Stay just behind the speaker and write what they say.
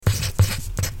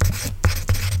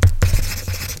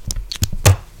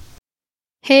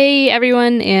Hey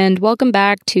everyone, and welcome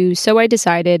back to So I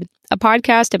Decided, a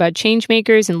podcast about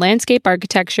changemakers in landscape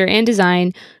architecture and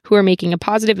design who are making a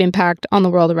positive impact on the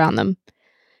world around them.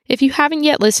 If you haven't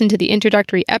yet listened to the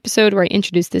introductory episode where I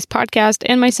introduced this podcast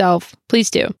and myself,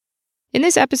 please do. In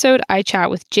this episode, I chat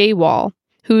with Jay Wall,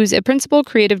 who's a principal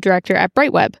creative director at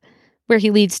Brightweb, where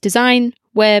he leads design,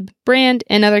 web, brand,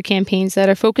 and other campaigns that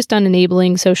are focused on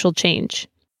enabling social change.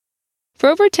 For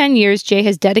over 10 years, Jay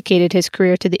has dedicated his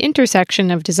career to the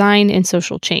intersection of design and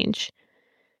social change.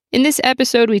 In this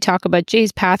episode, we talk about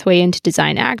Jay's pathway into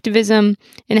design activism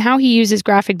and how he uses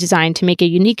graphic design to make a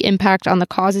unique impact on the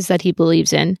causes that he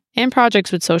believes in and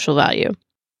projects with social value.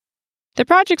 The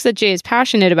projects that Jay is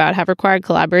passionate about have required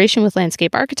collaboration with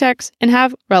landscape architects and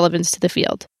have relevance to the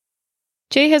field.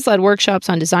 Jay has led workshops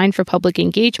on design for public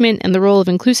engagement and the role of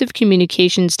inclusive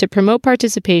communications to promote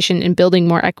participation in building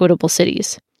more equitable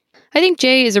cities. I think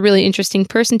Jay is a really interesting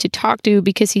person to talk to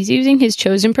because he's using his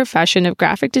chosen profession of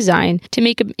graphic design to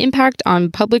make an impact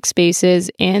on public spaces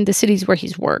and the cities where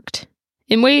he's worked,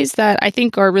 in ways that I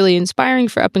think are really inspiring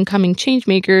for up-and-coming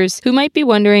changemakers who might be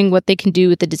wondering what they can do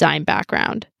with a design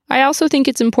background. I also think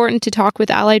it's important to talk with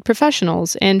allied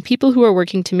professionals and people who are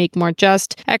working to make more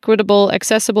just, equitable,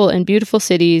 accessible, and beautiful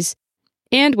cities,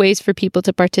 and ways for people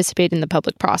to participate in the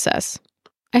public process.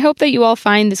 I hope that you all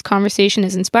find this conversation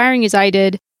as inspiring as I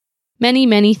did. Many,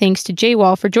 many thanks to Jay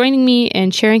Wall for joining me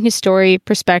and sharing his story,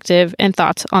 perspective, and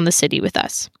thoughts on the city with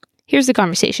us. Here's the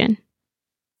conversation.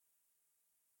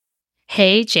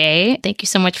 Hey, Jay. Thank you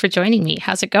so much for joining me.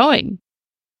 How's it going?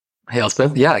 Hey,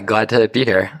 Elspeth. Yeah, glad to be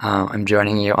here. I'm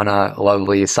joining you on a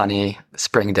lovely, sunny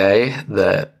spring day.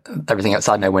 Everything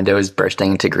outside my window is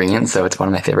bursting into green, so it's one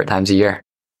of my favorite times of year.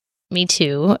 Me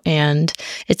too, and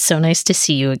it's so nice to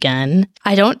see you again.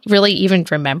 I don't really even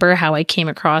remember how I came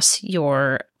across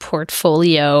your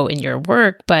portfolio and your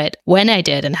work, but when I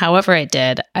did and however I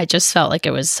did, I just felt like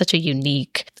it was such a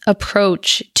unique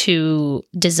approach to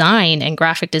design and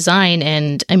graphic design.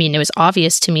 And I mean, it was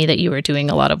obvious to me that you were doing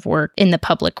a lot of work in the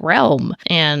public realm.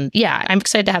 And yeah, I'm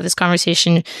excited to have this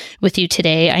conversation with you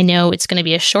today. I know it's going to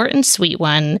be a short and sweet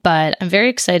one, but I'm very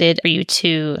excited for you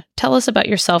to tell us about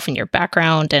yourself and your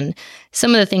background and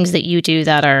some of the things that you do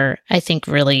that are, I think,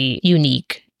 really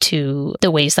unique to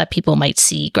the ways that people might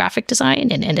see graphic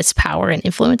design and its power and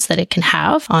influence that it can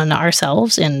have on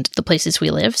ourselves and the places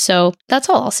we live. So that's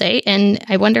all I'll say. And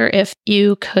I wonder if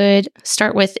you could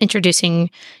start with introducing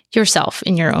yourself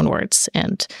in your own words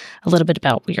and a little bit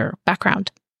about your background.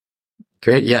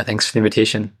 Great. Yeah. Thanks for the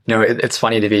invitation. It's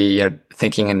funny to be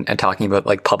thinking and talking about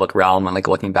like public realm and like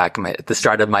looking back at the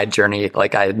start of my journey.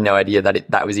 Like I had no idea that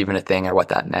that was even a thing or what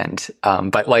that meant.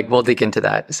 But like we'll dig into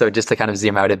that. So just to kind of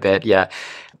zoom out a bit. Yeah.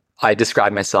 I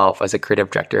describe myself as a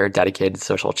creative director dedicated to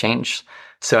social change.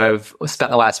 So I've spent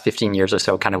the last 15 years or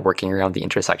so kind of working around the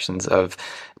intersections of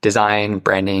design,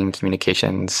 branding,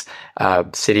 communications,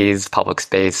 cities, public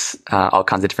space, all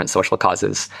kinds of different social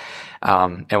causes.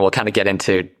 And we'll kind of get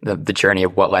into the journey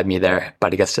of what led me there.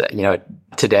 But I guess,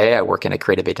 today I work in a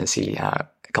creative agency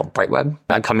called Brightweb.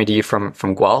 I'm coming to you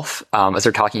from Guelph. As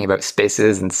we're talking about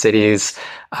spaces and cities,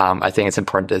 I think it's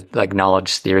important to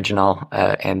acknowledge the original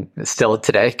and still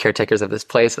today caretakers of this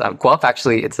place. Guelph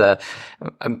actually,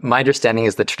 my understanding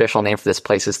is the traditional name for this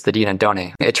place is Thedina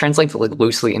Done. It translates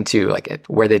loosely into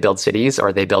where they build cities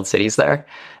or they build cities there,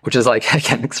 which is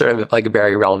again sort of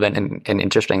very relevant and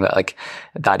interesting that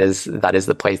that is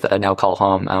the place that I now call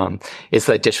home. It's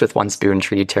the Dish with One Spoon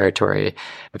Treaty Territory.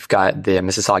 We've got the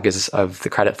Mississaugas of the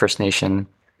Credit First Nation,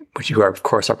 who are, of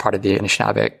course, are part of the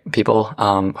Anishinaabe people,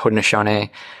 Haudenosaunee,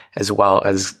 as well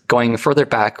as going further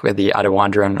back with the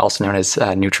Attawandaron, also known as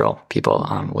neutral people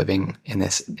living in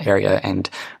this area and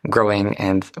growing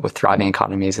and with thriving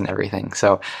economies and everything.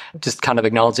 So just kind of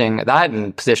acknowledging that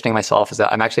and positioning myself as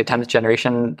I'm actually a 10th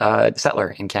generation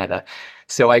settler in Canada.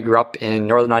 So I grew up in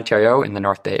Northern Ontario in the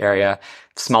North Bay area,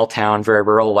 small town, very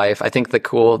rural life. I think the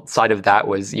cool side of that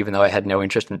was even though I had no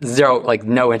interest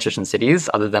in cities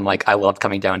other than I loved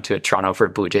coming down to Toronto for a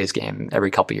Blue Jays game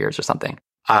every couple of years or something.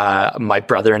 My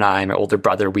brother and I, my older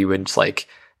brother, we would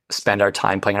spend our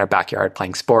time playing in our backyard,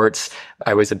 playing sports.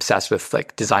 I was obsessed with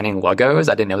designing logos.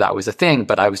 I didn't know that was a thing,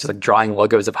 but I was just drawing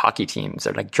logos of hockey teams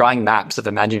or drawing maps of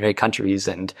imaginary countries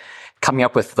and coming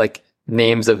up with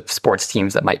names of sports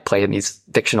teams that might play in these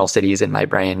fictional cities in my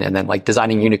brain and then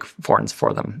designing uniforms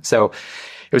for them. So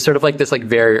it was sort of this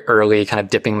very early kind of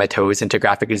dipping my toes into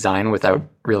graphic design without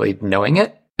really knowing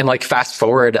it. And like fast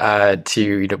forward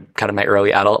to kind of my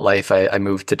early adult life, I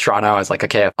moved to Toronto. I was like,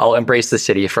 okay, I'll embrace the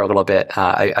city for a little bit.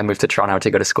 I moved to Toronto to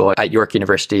go to school at York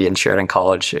University in Sheridan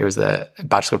College. It was the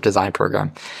Bachelor of Design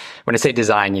program. When I say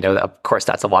design, of course,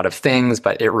 that's a lot of things,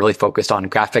 but it really focused on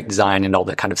graphic design and all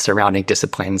the kind of surrounding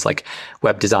disciplines like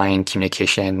web design,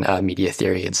 communication, media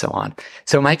theory, and so on.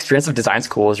 So my experience of design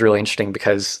school was really interesting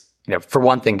because, for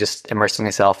one thing, just immersing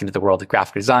myself into the world of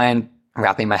graphic design,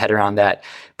 wrapping my head around that.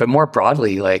 But more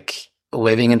broadly, like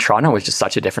living in Toronto was just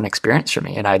such a different experience for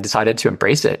me. And I decided to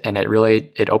embrace it. And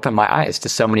it opened my eyes to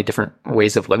so many different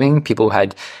ways of living, people who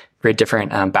had very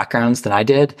different backgrounds than I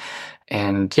did.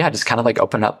 And yeah, just kind of like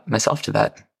opened up myself to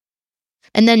that.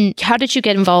 And then how did you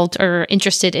get involved or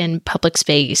interested in public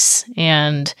space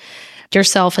and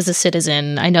yourself as a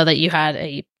citizen? I know that you had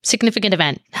a significant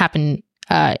event happen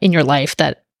in your life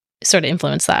that sort of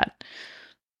influenced that.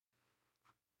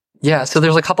 Yeah, so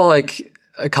there's a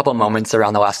couple moments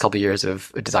around the last couple of years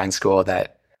of design school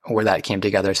where that came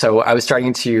together. So I was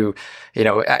starting to,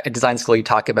 at design school, you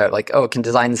talk about like, oh, can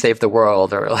design save the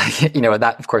world? Or like,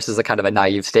 that of course is a kind of a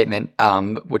naive statement,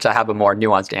 which I have a more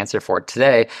nuanced answer for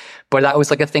today. But that was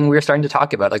like a thing we were starting to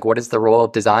talk about. Like, what is the role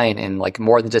of design in like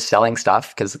more than just selling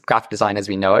stuff? Because graphic design, as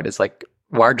we know it, is like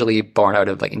largely born out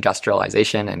of like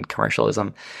industrialization and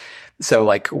commercialism. So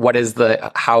like,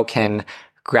 how can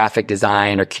graphic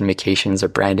design or communications or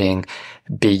branding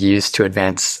be used to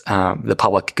advance the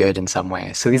public good in some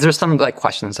way? So these are some like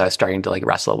questions I was starting to like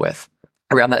wrestle with.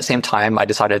 Around that same time, I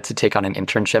decided to take on an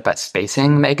internship at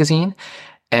Spacing magazine.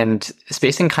 And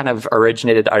Spacing kind of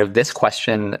originated out of this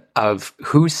question of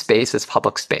whose space is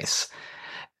public space.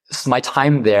 So my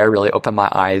time there really opened my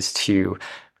eyes to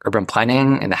urban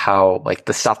planning and how like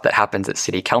the stuff that happens at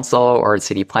city council or at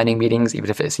city planning meetings, even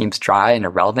if it seems dry and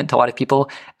irrelevant to a lot of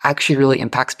people, actually really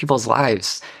impacts people's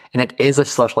lives. And it is a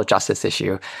social justice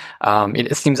issue.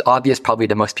 It seems obvious probably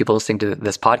to most people listening to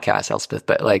this podcast, Elspeth,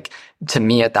 but like to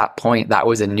me at that point, that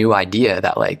was a new idea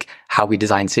that like how we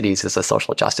design cities is a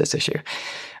social justice issue.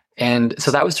 And so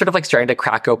that was sort of like starting to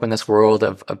crack open this world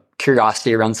of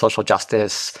curiosity around social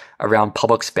justice, around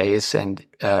public space and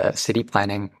city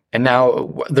planning. And now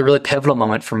the really pivotal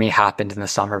moment for me happened in the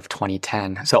summer of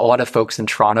 2010. So a lot of folks in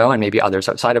Toronto and maybe others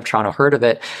outside of Toronto heard of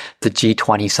it, the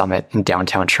G20 summit in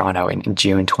downtown Toronto in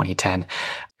June 2010.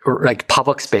 Like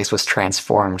public space was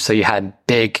transformed. So you had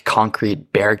big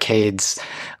concrete barricades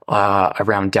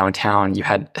around downtown. You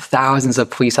had thousands of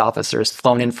police officers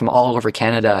flown in from all over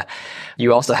Canada.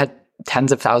 You also had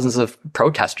tens of thousands of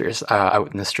protesters out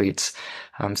in the streets.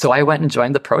 So I went and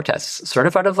joined the protests, sort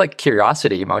of out of like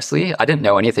curiosity mostly. I didn't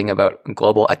know anything about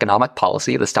global economic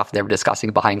policy, the stuff they were discussing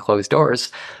behind closed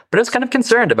doors, but I was kind of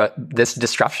concerned about this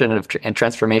disruption and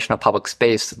transformation of public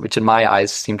space, which in my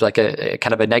eyes seemed like a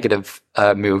kind of a negative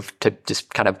move to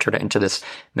just kind of turn it into this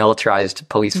militarized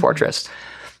police fortress.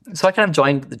 So I kind of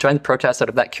joined the protests out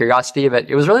of that curiosity, but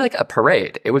it was really like a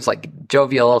parade. It was like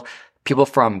jovial, people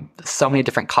from so many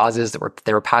different causes that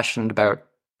they were passionate about.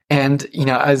 And,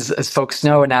 as folks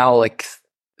know now, like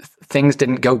things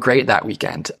didn't go great that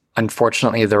weekend.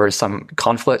 Unfortunately, there were some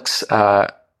conflicts,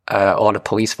 a lot of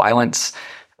police violence.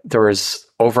 There was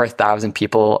over 1,000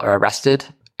 people arrested,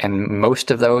 and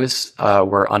most of those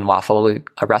were unlawful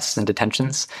arrests and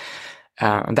detentions.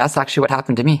 That's actually what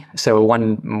happened to me. So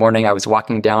one morning I was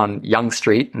walking down Yonge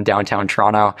Street in downtown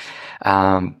Toronto.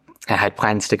 I had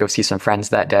plans to go see some friends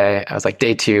that day. I was like,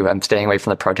 day 2, I'm staying away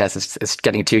from the protests. It's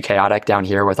getting too chaotic down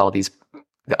here with all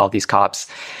these cops.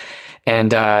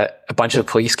 And a bunch of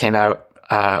police came out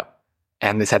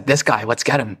and they said, "This guy, let's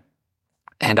get him."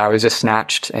 And I was just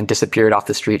snatched and disappeared off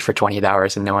the street for 28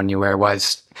 hours and no one knew where I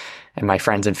was. And my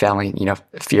friends and family,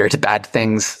 feared bad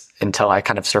things until I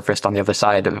kind of surfaced on the other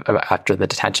side after the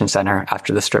detention center,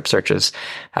 after the strip searches,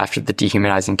 after the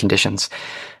dehumanizing conditions.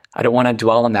 I don't want to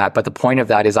dwell on that, but the point of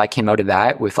that is I came out of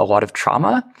that with a lot of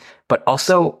trauma, but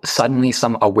also suddenly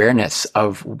some awareness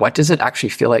of what does it actually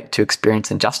feel like to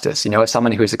experience injustice? As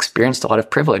someone who's experienced a lot of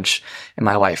privilege in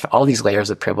my life, all these layers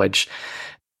of privilege,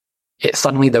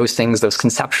 suddenly those things, those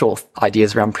conceptual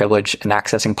ideas around privilege and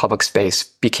accessing public space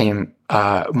became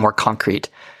more concrete.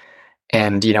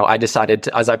 And, I decided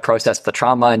as I processed the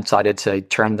trauma and decided to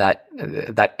turn that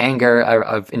anger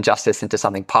of injustice into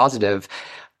something positive,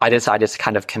 I decided to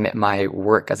kind of commit my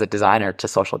work as a designer to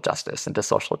social justice and to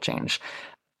social change.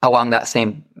 Along that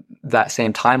same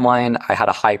timeline, I had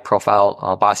a high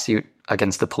profile lawsuit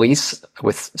against the police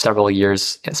with several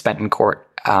years spent in court,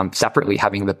 separately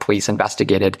having the police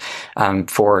investigated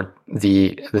for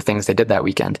the things they did that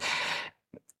weekend.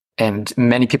 And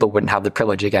many people wouldn't have the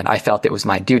privilege again. I felt it was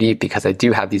my duty because I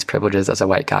do have these privileges as a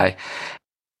white guy.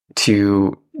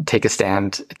 to take a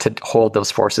stand, to hold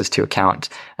those forces to account,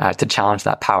 to challenge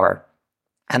that power.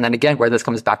 And then again, where this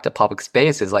comes back to public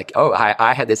space is like, oh,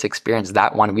 I had this experience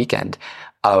that one weekend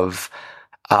of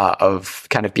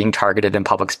kind of being targeted in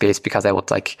public space because I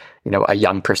looked like, a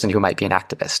young person who might be an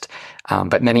activist.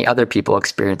 But many other people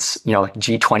experience,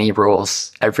 G20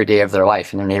 rules every day of their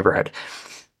life in their neighborhood.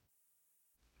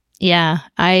 Yeah,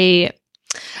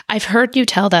 I've heard you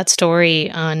tell that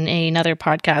story on another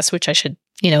podcast, which I should,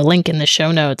 link in the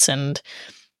show notes. And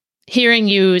hearing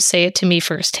you say it to me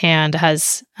firsthand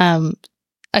has,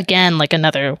 again, like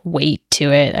another weight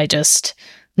to it. I just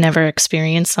never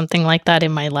experienced something like that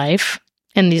in my life.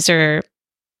 And these are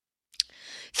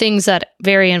things that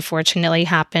very unfortunately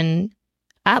happen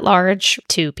at large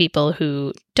to people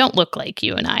who don't look like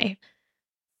you and I.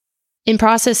 In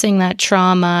processing that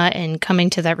trauma and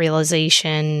coming to that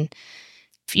realization,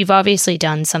 you've obviously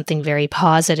done something very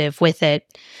positive with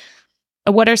it.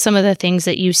 What are some of the things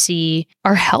that you see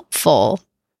are helpful?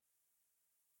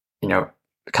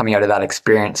 Coming out of that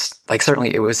experience, like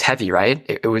certainly it was heavy, right?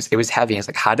 It was heavy. It's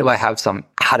like, how do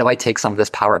I take some of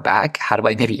this power back? How do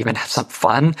I maybe even have some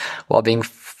fun while being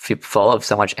full of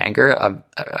so much anger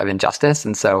of injustice?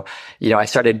 And so, I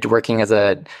started working as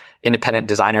a independent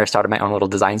designer. I started my own little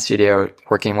design studio,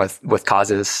 working with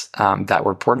causes that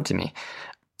were important to me.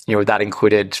 That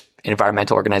included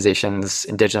environmental organizations,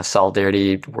 Indigenous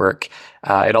solidarity work.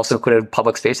 It also included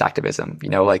public space activism.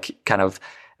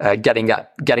 Getting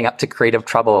up to creative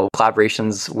trouble,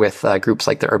 collaborations with groups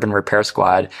like the Urban Repair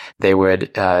Squad. They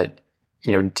would,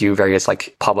 do various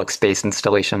like public space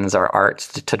installations or art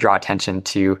to draw attention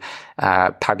to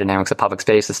power dynamics of public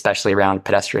space, especially around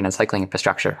pedestrian and cycling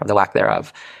infrastructure or the lack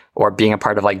thereof. Or being a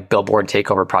part of like billboard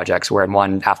takeover projects where in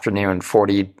one afternoon,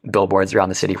 40 billboards around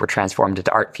the city were transformed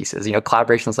into art pieces,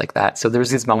 collaborations like that. So there's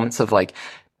these moments of like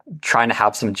trying to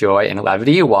have some joy and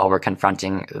levity while we're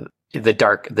confronting the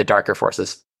darker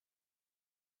forces.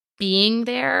 Being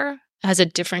there has a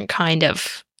different kind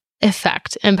of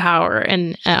effect and power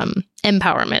and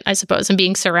empowerment, I suppose, and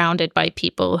being surrounded by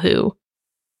people who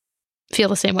feel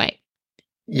the same way.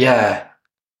 Yeah.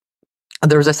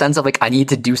 There was a sense of like, I need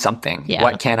to do something. Yeah.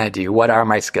 What can I do? What are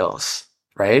my skills?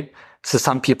 Right? So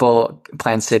some people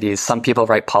plan cities, some people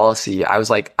write policy. I was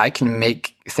like, I can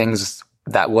make things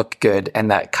that look good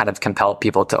and that kind of compel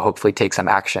people to hopefully take some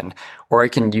action. Or I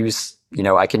can use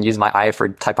my eye for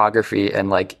typography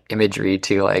and like imagery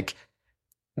to like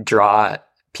draw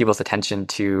people's attention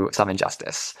to some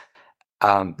injustice.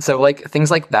 So like things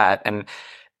like that. And,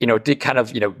 to kind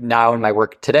of, now in my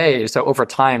work today, so over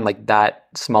time, like that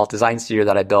small design studio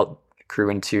that I built grew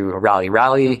into a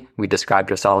Rally. We described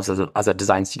ourselves as a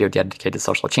design studio dedicated to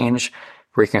social change,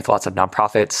 working with lots of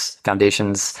nonprofits,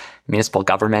 foundations, municipal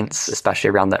governments,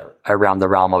 especially around the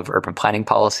realm of urban planning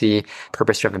policy,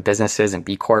 purpose-driven businesses, and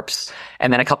B Corps.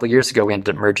 And then a couple of years ago, we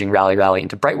ended up merging Rally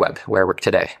into Brightweb, where I work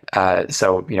today.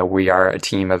 So we are a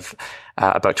team of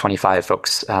about 25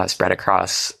 folks spread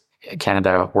across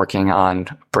Canada, working on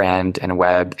brand and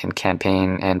web and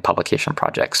campaign and publication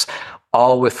projects,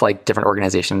 all with like different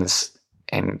organizations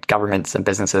and governments and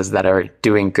businesses that are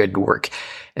doing good work.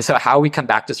 And so how we come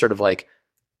back to sort of like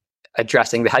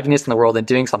addressing the heaviness in the world and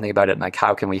doing something about it, and like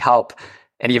how can we help?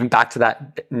 And even back to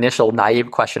that initial naive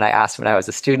question I asked when I was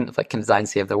a student of like, can design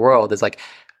save the world? Is like,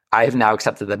 I have now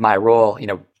accepted that my role,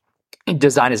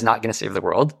 design is not going to save the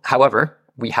world. However,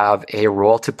 we have a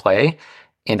role to play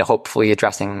into hopefully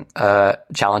addressing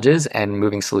challenges and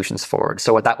moving solutions forward.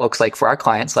 So what that looks like for our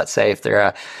clients, let's say if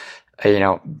they're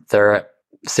they're a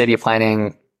city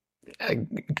planning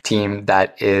team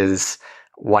that is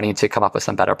wanting to come up with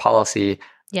some better policy,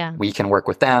 we can work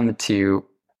with them to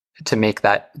make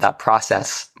that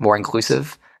process more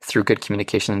inclusive through good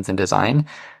communications and design,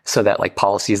 so that like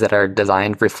policies that are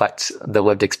designed reflect the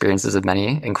lived experiences of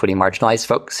many, including marginalized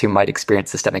folks who might experience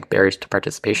systemic barriers to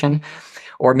participation.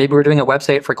 Or maybe we're doing a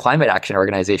website for climate action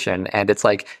organization, and it's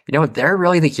like, they're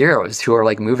really the heroes who are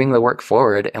like moving the work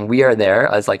forward, and we are there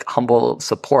as like humble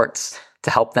supports to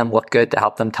help them look good, to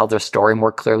help them tell their story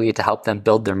more clearly, to help them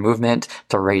build their movement,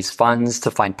 to raise funds,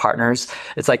 to find partners.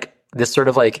 It's like this sort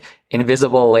of like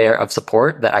invisible layer of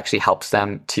support that actually helps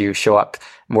them to show up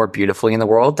more beautifully in the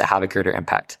world, to have a greater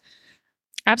impact.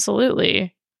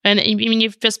 Absolutely. And I mean,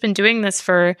 you've just been doing this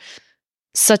for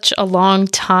such a long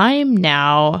time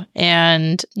now,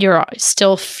 and you're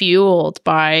still fueled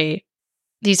by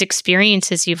these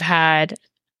experiences you've had.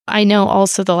 I know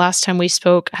also the last time we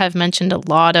spoke, have mentioned a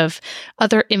lot of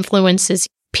other influences,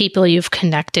 people you've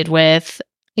connected with,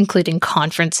 including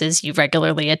conferences you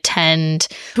regularly attend.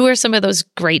 Who are some of those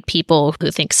great people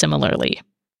who think similarly?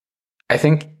 I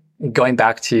think going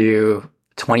back to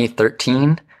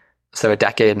 2013, so a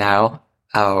decade now.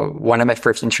 One of my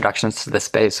first introductions to the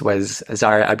space was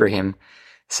Zahra Ibrahim.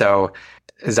 So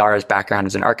Zahra's background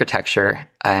is in architecture,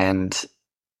 and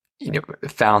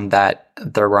found that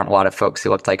there weren't a lot of folks who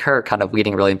looked like her kind of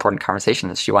leading really important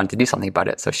conversations. She wanted to do something about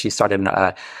it. So she started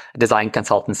a design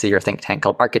consultancy or think tank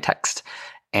called Architects.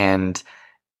 And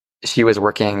she was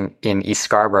working in East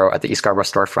Scarborough at the East Scarborough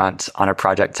storefront on a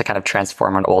project to kind of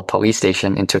transform an old police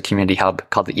station into a community hub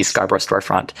called the East Scarborough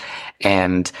storefront.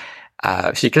 And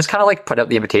she just kind of like put out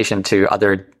the invitation to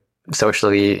other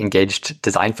socially engaged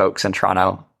design folks in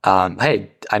Toronto.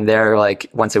 Hey, I'm there like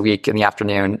once a week in the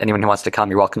afternoon. Anyone who wants to come,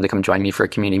 you're welcome to come join me for a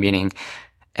community meeting.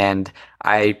 And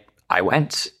I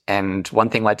went, and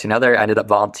one thing led to another. I ended up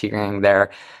volunteering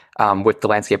there with the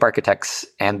landscape architects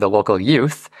and the local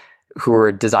youth who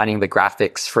were designing the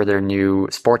graphics for their new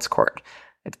sports court.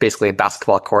 It's basically a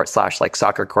basketball court / like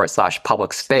soccer court /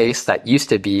 public space that used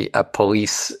to be a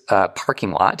police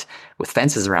parking lot with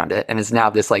fences around it, and is now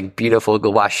this like beautiful,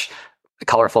 lush,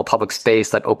 colorful public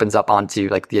space that opens up onto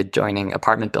like the adjoining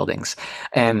apartment buildings.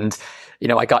 And,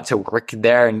 I got to work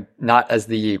there, and not as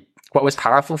what was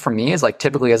powerful for me is like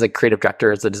typically as a creative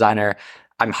director, as a designer,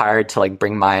 I'm hired to like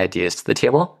bring my ideas to the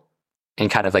table and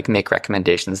kind of like make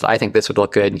recommendations. I think this would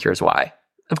look good, and here's why.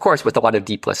 Of course, with a lot of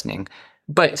deep listening,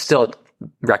 but still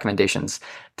recommendations.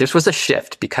 This was a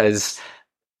shift because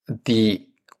the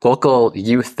local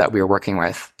youth that we were working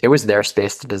with, it was their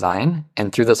space to design.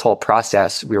 And through this whole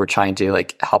process, we were trying to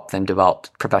like help them develop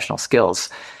professional skills,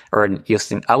 or at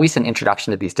least an introduction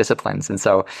to these disciplines. And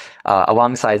so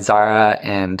alongside Zahra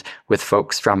and with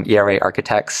folks from ERA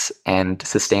Architects and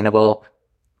Sustainable,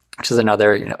 which is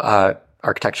another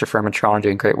architecture firm in Toronto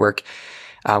doing great work,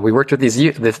 we worked with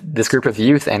this group of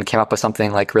youth and came up with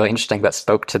something like really interesting that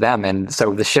spoke to them. And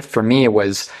so the shift for me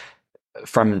was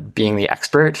from being the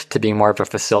expert to being more of a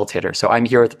facilitator. So I'm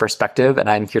here with the perspective, and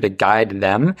I'm here to guide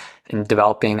them in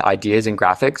developing ideas and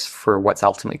graphics for what's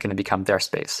ultimately going to become their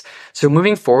space. So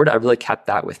moving forward, I really kept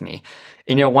that with me.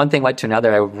 One thing led to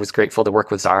another. I was grateful to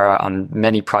work with Zahra on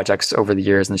many projects over the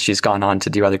years, and she's gone on to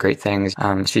do other great things.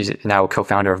 She's now a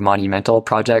co-founder of Monumental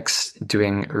Projects,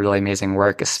 doing really amazing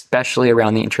work, especially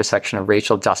around the intersection of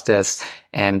racial justice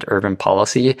and urban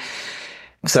policy.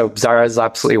 So Zahra is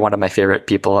absolutely one of my favorite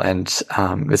people, and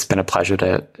it's been a pleasure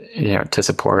to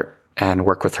support and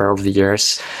work with her over the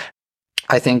years.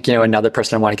 I think another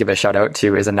person I want to give a shout out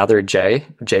to is another Jay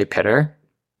Pitter.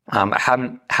 I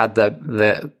haven't had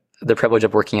the privilege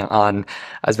of working on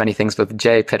as many things with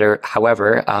Jay Pitter.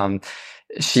 However,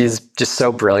 she's just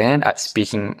so brilliant at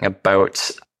speaking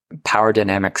about power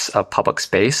dynamics of public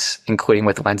space, including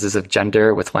with lenses of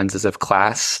gender, with lenses of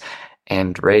class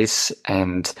and race.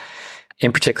 And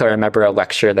in particular, I remember a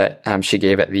lecture that she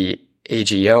gave at the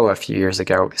AGO a few years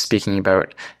ago, speaking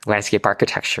about landscape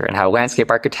architecture and how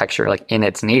landscape architecture, like in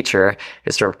its nature,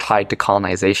 is sort of tied to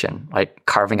colonization, like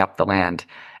carving up the land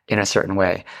in a certain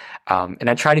way. And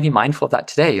I try to be mindful of that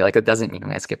today. Like, it doesn't mean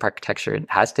landscape architecture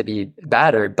has to be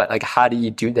better, but like, how do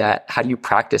you do that? How do you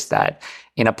practice that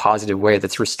in a positive way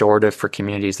that's restorative for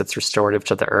communities, that's restorative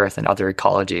to the earth and other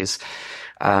ecologies?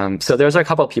 So there's a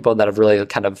couple of people that have really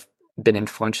kind of been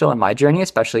influential in my journey,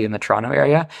 especially in the Toronto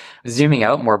area. Zooming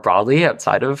out more broadly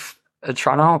outside of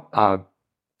Toronto,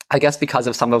 I guess because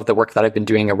of some of the work that I've been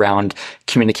doing around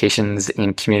communications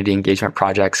and community engagement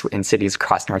projects in cities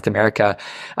across North America.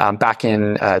 Back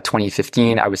in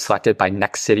 2015, I was selected by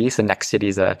Next City. So Next City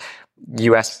is a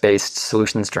US-based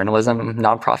solutions journalism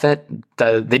nonprofit.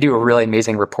 They do a really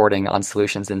amazing reporting on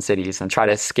solutions in cities and try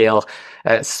to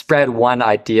spread one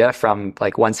idea from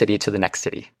like one city to the next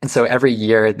city. And so every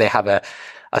year they have a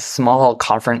small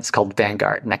conference called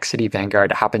Vanguard, Next City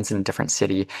Vanguard. It happens in a different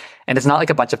city. And it's not like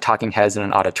a bunch of talking heads in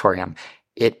an auditorium.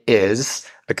 It is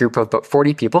a group of about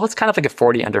 40 people. It's kind of like a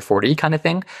 40 under 40 kind of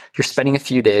thing. You're spending a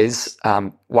few days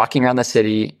walking around the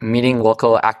city, meeting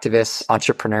local activists,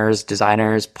 entrepreneurs,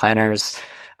 designers, planners,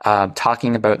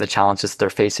 talking about the challenges they're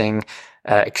facing,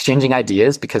 exchanging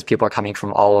ideas, because people are coming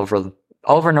from all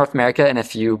over North America and a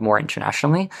few more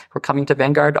internationally who are coming to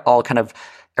Vanguard, all kind of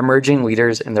emerging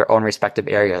leaders in their own respective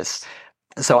areas.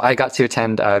 So I got to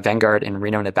attend Vanguard in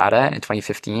Reno, Nevada in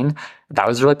 2015. That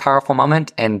was a really powerful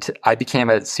moment. And I became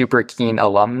a super keen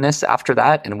alumnus after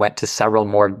that and went to several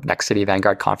more Next City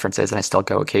Vanguard conferences. And I still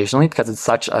go occasionally because it's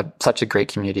such a great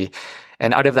community.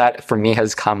 And out of that, for me,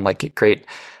 has come like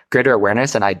greater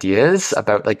awareness and ideas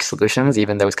about like solutions,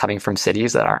 even those coming from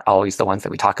cities that aren't always the ones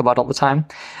that we talk about all the time,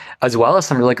 as well as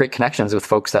some really great connections with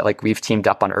folks that like we've teamed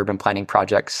up on urban planning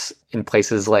projects in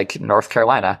places like North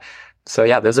Carolina. So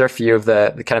yeah, those are a few of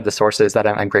the kind of the sources that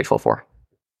I'm grateful for.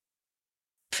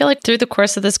 I feel like through the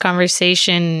course of this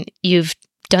conversation, you've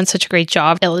done such a great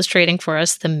job illustrating for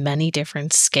us the many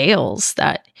different scales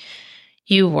that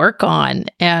you work on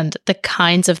and the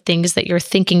kinds of things that you're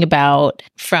thinking about,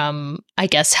 from, I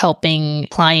guess, helping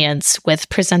clients with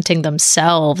presenting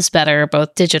themselves better,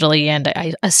 both digitally and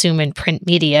I assume in print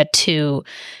media, to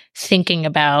thinking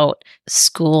about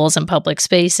schools and public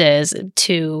spaces,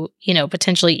 to,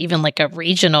 potentially even like a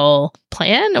regional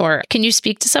plan. Or can you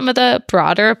speak to some of the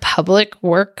broader public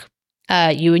work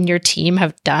you and your team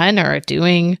have done or are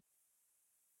doing?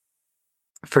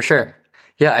 For sure.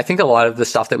 Yeah, I think a lot of the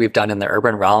stuff that we've done in the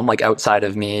urban realm, like outside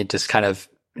of me just kind of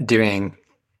doing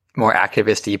more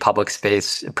activist-y public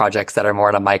space projects that are more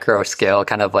on a micro scale,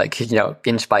 kind of like,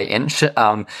 inch by inch.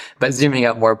 But zooming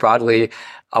out more broadly,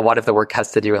 a lot of the work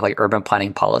has to do with like urban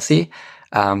planning policy.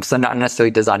 So not necessarily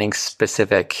designing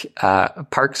specific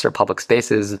parks or public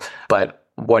spaces, but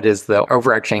what is the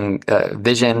overarching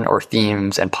vision or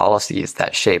themes and policies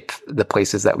that shape the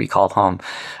places that we call home.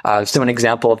 So an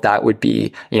example of that would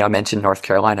be, I mentioned North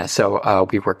Carolina. So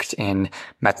we worked in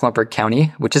Mecklenburg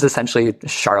County, which is essentially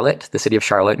Charlotte, the city of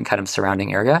Charlotte and kind of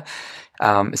surrounding area.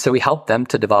 So we helped them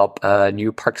to develop a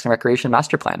new Parks and Recreation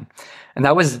master plan. And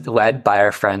that was led by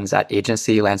our friends at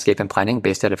Agency Landscape and Planning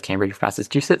based out of Cambridge,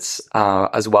 Massachusetts,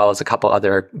 as well as a couple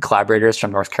other collaborators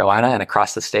from North Carolina and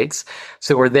across the states.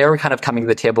 So we're kind of coming to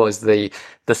the table as the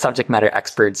subject matter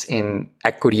experts in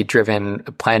equity-driven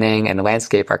planning and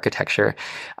landscape architecture.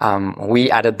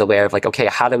 We added the layer of like, okay,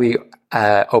 how do we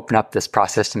open up this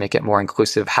process to make it more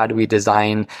inclusive? How do we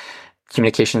design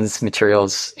communications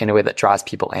materials in a way that draws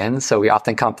people in? So we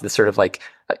often come up with sort of like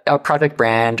a product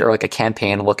brand or like a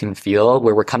campaign look and feel,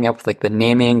 where we're coming up with like the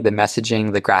naming, the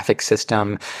messaging, the graphic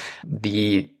system,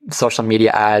 the social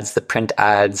media ads, the print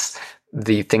ads,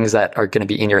 the things that are going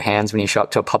to be in your hands when you show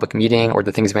up to a public meeting, or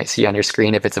the things you might see on your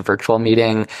screen if it's a virtual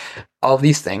meeting, all of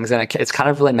these things. And it's kind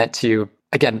of really meant to,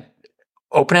 again,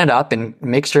 open it up and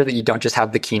make sure that you don't just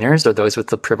have the keeners or those with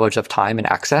the privilege of time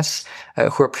and access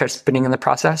who are participating in the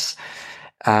process.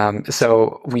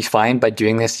 So we find by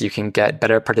doing this, you can get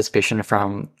better participation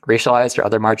from racialized or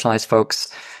other marginalized folks,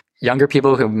 younger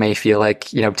people who may feel like,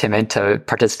 timid to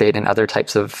participate in other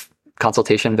types of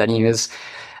consultation venues.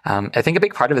 I think a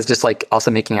big part of it is just like also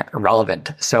making it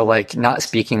relevant. So like not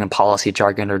speaking in policy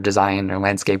jargon or design or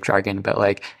landscape jargon, but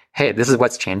like, hey, this is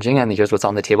what's changing and here's what's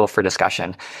on the table for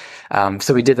discussion.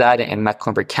 So we did that in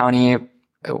Mecklenburg County.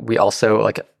 We also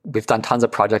we've done tons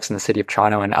of projects in the city of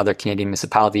Toronto and other Canadian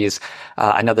municipalities.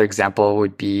 Another example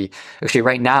would be actually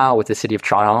right now with the city of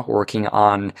Toronto, we're working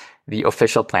on the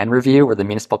official plan review or the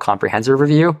municipal comprehensive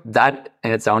review. That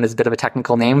in its own is a bit of a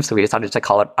technical name, so we decided to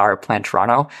call it Our Plan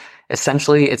Toronto.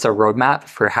 Essentially, it's a roadmap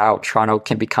for how Toronto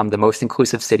can become the most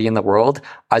inclusive city in the world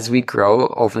as we grow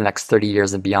over the next 30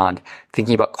 years and beyond.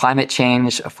 Thinking about climate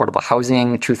change, affordable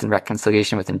housing, truth and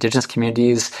reconciliation with Indigenous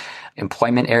communities,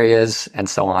 employment areas, and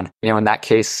so on. In that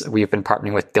case, we've been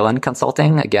partnering with Dylan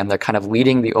Consulting. Again, they're kind of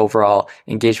leading the overall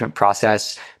engagement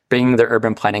process, bringing their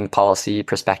urban planning policy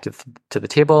perspective to the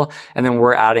table. And then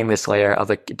we're adding this layer of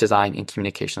design and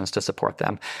communications to support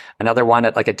them. Another one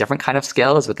at a different kind of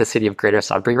scale is with the city of Greater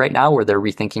Sudbury right now, where they're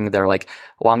rethinking their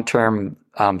long-term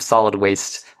solid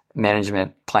waste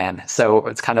management plan. So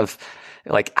it's kind of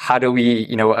how do we,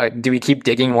 do we keep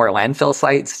digging more landfill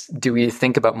sites? Do we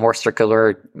think about more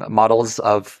circular models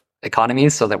of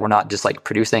economies so that we're not just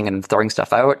producing and throwing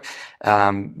stuff out?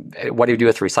 What do we do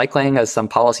with recycling as some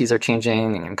policies are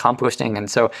changing, and composting? And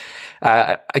so,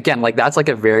 again, that's a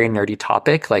very nerdy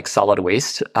topic, solid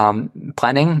waste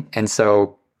planning. And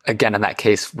so, again, in that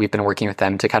case, we've been working with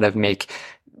them to kind of make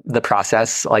the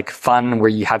process fun, where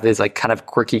you have these kind of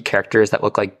quirky characters that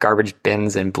look like garbage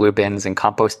bins and blue bins and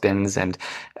compost bins and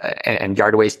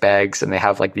yard waste bags, and they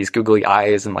have these googly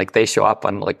eyes, and they show up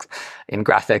on in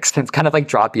graphics, and kind of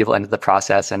draw people into the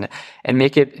process and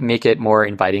make it more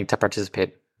inviting to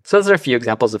participate. So those are a few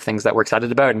examples of things that we're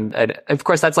excited about, and of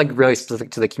course that's really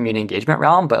specific to the community engagement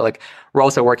realm, but we're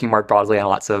also working more broadly on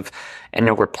lots of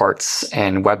annual reports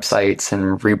and websites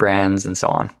and rebrands and so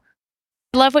on.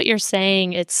 I love what you're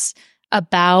saying. It's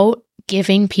about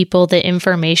giving people the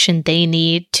information they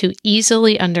need to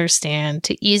easily understand,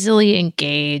 to easily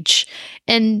engage.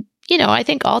 And, I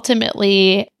think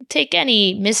ultimately take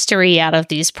any mystery out of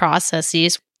these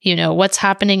processes. What's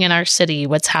happening in our city,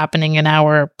 what's happening in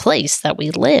our place that we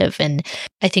live. And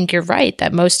I think you're right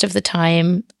that most of the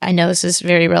time, I know this is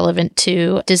very relevant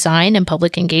to design and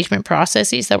public engagement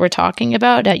processes that we're talking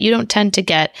about, that you don't tend to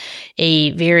get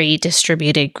a very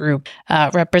distributed group,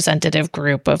 representative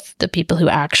group of the people who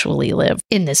actually live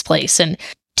in this place. And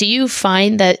Do you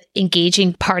find that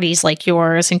engaging parties like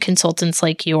yours and consultants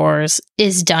like yours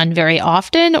is done very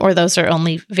often, or those are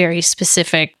only very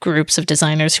specific groups of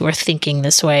designers who are thinking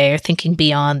this way or thinking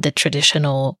beyond the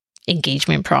traditional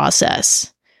engagement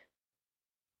process?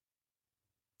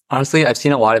 Honestly, I've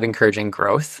seen a lot of encouraging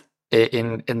growth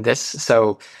in this.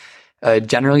 So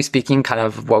generally speaking, kind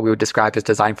of what we would describe as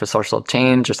design for social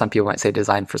change, or some people might say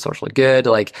design for social good.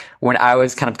 Like when I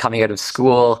was kind of coming out of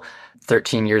school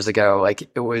 13 years ago, like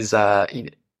it was, I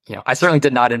certainly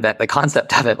did not invent the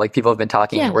concept of it. Like people have been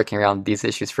talking and working around these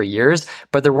issues for years,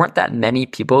 but there weren't that many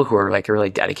people who were like really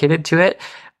dedicated to it.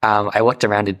 I looked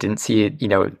around and didn't see,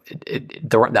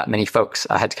 there weren't that many folks.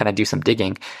 I had to kind of do some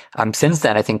digging. Since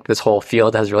then, I think this whole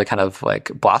field has really kind of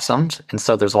like blossomed. And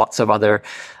so there's lots of other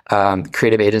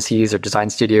creative agencies or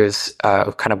design studios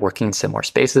kind of working in similar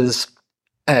spaces.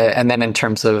 And then in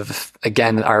terms of,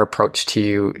 again, our approach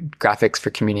to graphics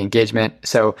for community engagement.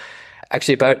 So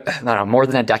actually about, more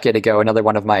than a decade ago, another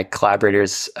one of my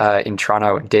collaborators in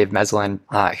Toronto, Dave Meslin,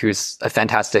 who's a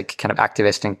fantastic kind of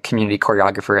activist and community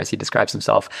choreographer, as he describes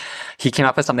himself, he came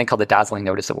up with something called the Dazzling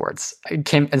Notice Awards. It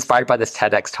came inspired by this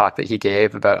TEDx talk that he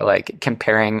gave about like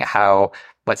comparing how,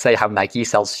 let's say, how Nike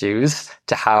sells shoes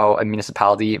to how a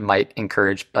municipality might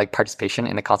encourage like participation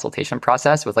in a consultation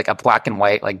process with like a black and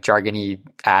white, like jargony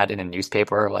ad in a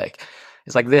newspaper, like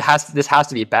it's like this has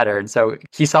to be better. And so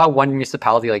he saw one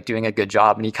municipality like doing a good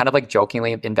job, and he kind of like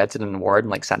jokingly invented an award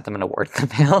and like sent them an award in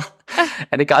the mail.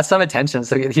 And it got some attention.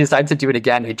 So he decided to do it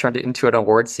again. He turned it into an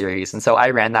award series. And so I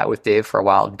ran that with Dave for a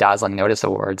while, Dazzling Notice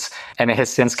Awards. And it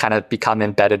has since kind of become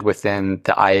embedded within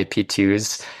the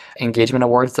IAP2's engagement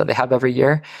awards that they have every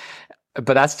year.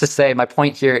 But that's to say, my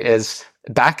point here is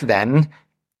back then,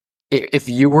 if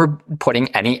you were putting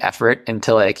any effort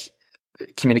into like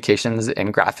communications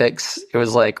and graphics, it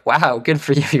was like, wow, good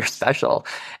for you, you're special.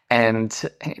 And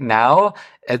now,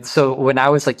 and so when I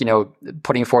was like,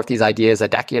 putting forth these ideas a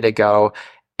decade ago,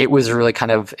 it was really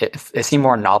kind of, it seemed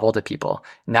more novel to people.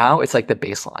 Now it's like the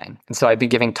baseline. And so I've been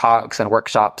giving talks and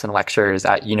workshops and lectures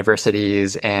at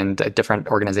universities and different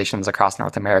organizations across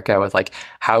North America with like,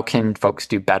 how can folks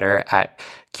do better at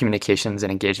communications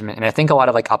and engagement? And I think a lot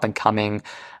of like up and coming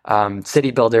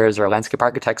city builders or landscape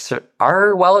architects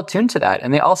are well attuned to that.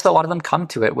 And they also, a lot of them come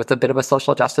to it with a bit of a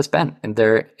social justice bent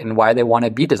in why they want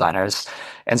to be designers.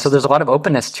 And so there's a lot of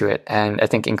openness to it. And I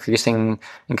think increasing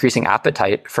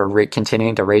appetite for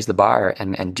continuing to raise the bar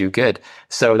and do good.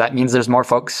 So that means there's more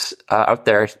folks out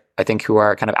there, I think, who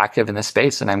are kind of active in this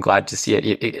space. And I'm glad to see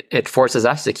it. It forces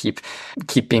us to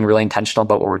keep being really intentional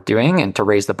about what we're doing and to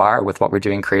raise the bar with what we're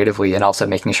doing creatively, and also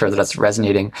making sure that it's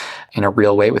resonating in a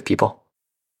real way with people.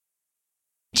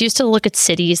 Do you still look at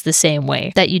cities the same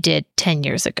way that you did 10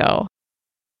 years ago?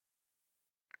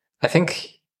 I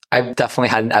think I've definitely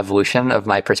had an evolution of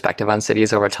my perspective on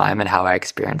cities over time and how I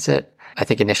experience it. I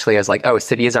think initially I was like, oh,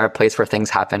 cities are a place where things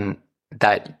happen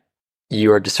that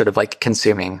you are just sort of like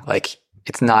consuming. Like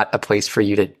it's not a place for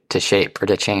you to shape or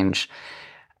to change.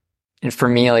 And for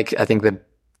me, like I think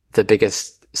the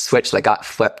biggest switch that got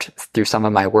flipped through some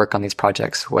of my work on these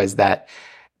projects was that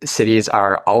cities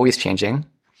are always changing.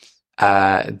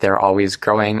 They're always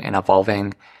growing and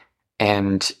evolving,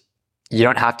 and you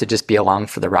don't have to just be along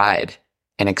for the ride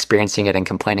and experiencing it and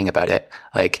complaining about it.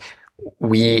 Like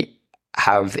we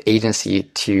have agency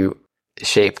to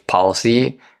shape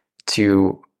policy,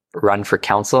 to run for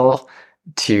council,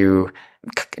 to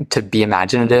be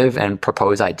imaginative and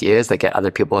propose ideas that get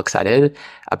other people excited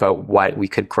about what we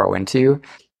could grow into.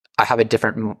 I have a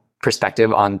different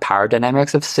perspective on power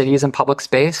dynamics of cities and public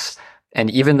space. And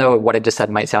even though what I just said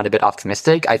might sound a bit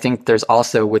optimistic, I think there's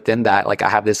also within that, like I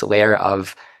have this layer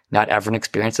of not everyone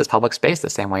experiences public space the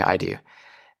same way I do.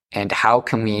 And how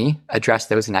can we address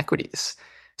those inequities?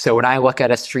 So when I look at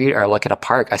a street or I look at a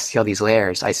park, I see all these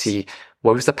layers. I see,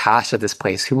 what was the past of this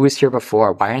place? Who was here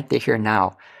before? Why aren't they here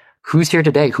now? Who's here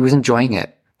today? Who's enjoying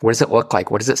it? What does it look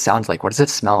like? What does it sound like? What does it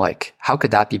smell like? How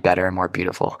could that be better and more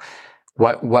beautiful?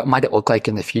 What might it look like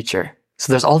in the future?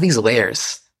 So there's all these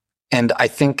layers. And I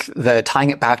think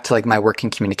tying it back to like my work in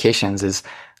communications is,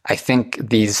 I think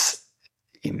these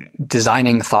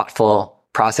designing thoughtful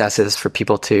processes for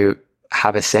people to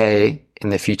have a say in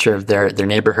the future of their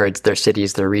neighborhoods, their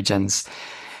cities, their regions,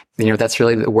 that's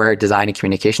really where design and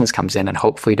communications comes in, and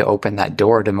hopefully to open that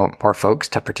door to more folks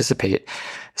to participate,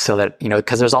 so that,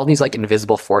 because there's all these like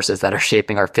invisible forces that are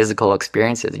shaping our physical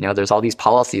experiences. There's all these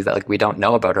policies that like we don't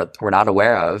know about or we're not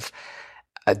aware of,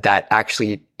 that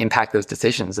actually impact those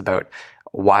decisions about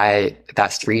why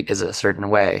that street is a certain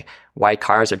way, why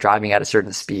cars are driving at a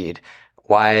certain speed,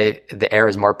 why the air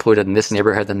is more polluted in this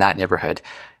neighborhood than that neighborhood.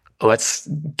 let's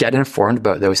get informed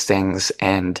about those things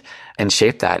and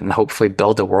shape that, and hopefully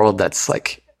build a world that's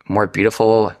like more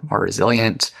beautiful, more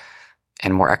resilient,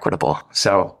 and more equitable.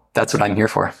 So that's what I'm here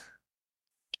for.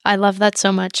 I love that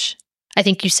so much. I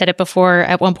think you said it before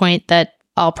at one point that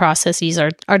all processes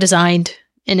are designed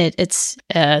in it. It's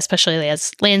especially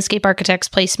as landscape architects,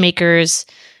 placemakers,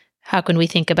 how can we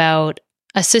think about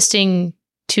assisting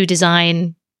to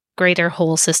design greater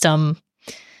whole system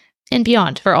and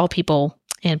beyond for all people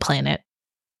and planet?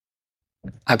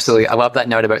 Absolutely. I love that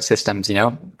note about systems.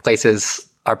 Places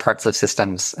are parts of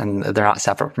systems and they're not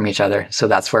separate from each other. So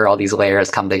that's where all these layers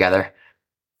come together.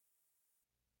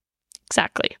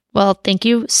 Exactly. Well, thank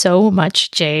you so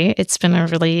much, Jay. It's been a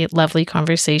really lovely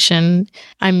conversation.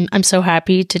 I'm so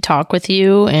happy to talk with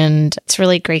you, and it's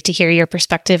really great to hear your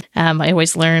perspective. I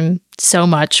always learn so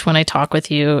much when I talk with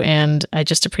you, and I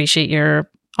just appreciate your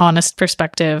honest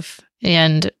perspective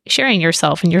and sharing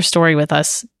yourself and your story with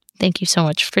us. Thank you so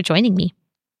much for joining me.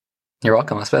 You're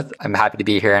welcome, Elspeth. I'm happy to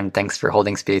be here, and thanks for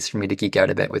holding space for me to geek out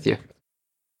a bit with you.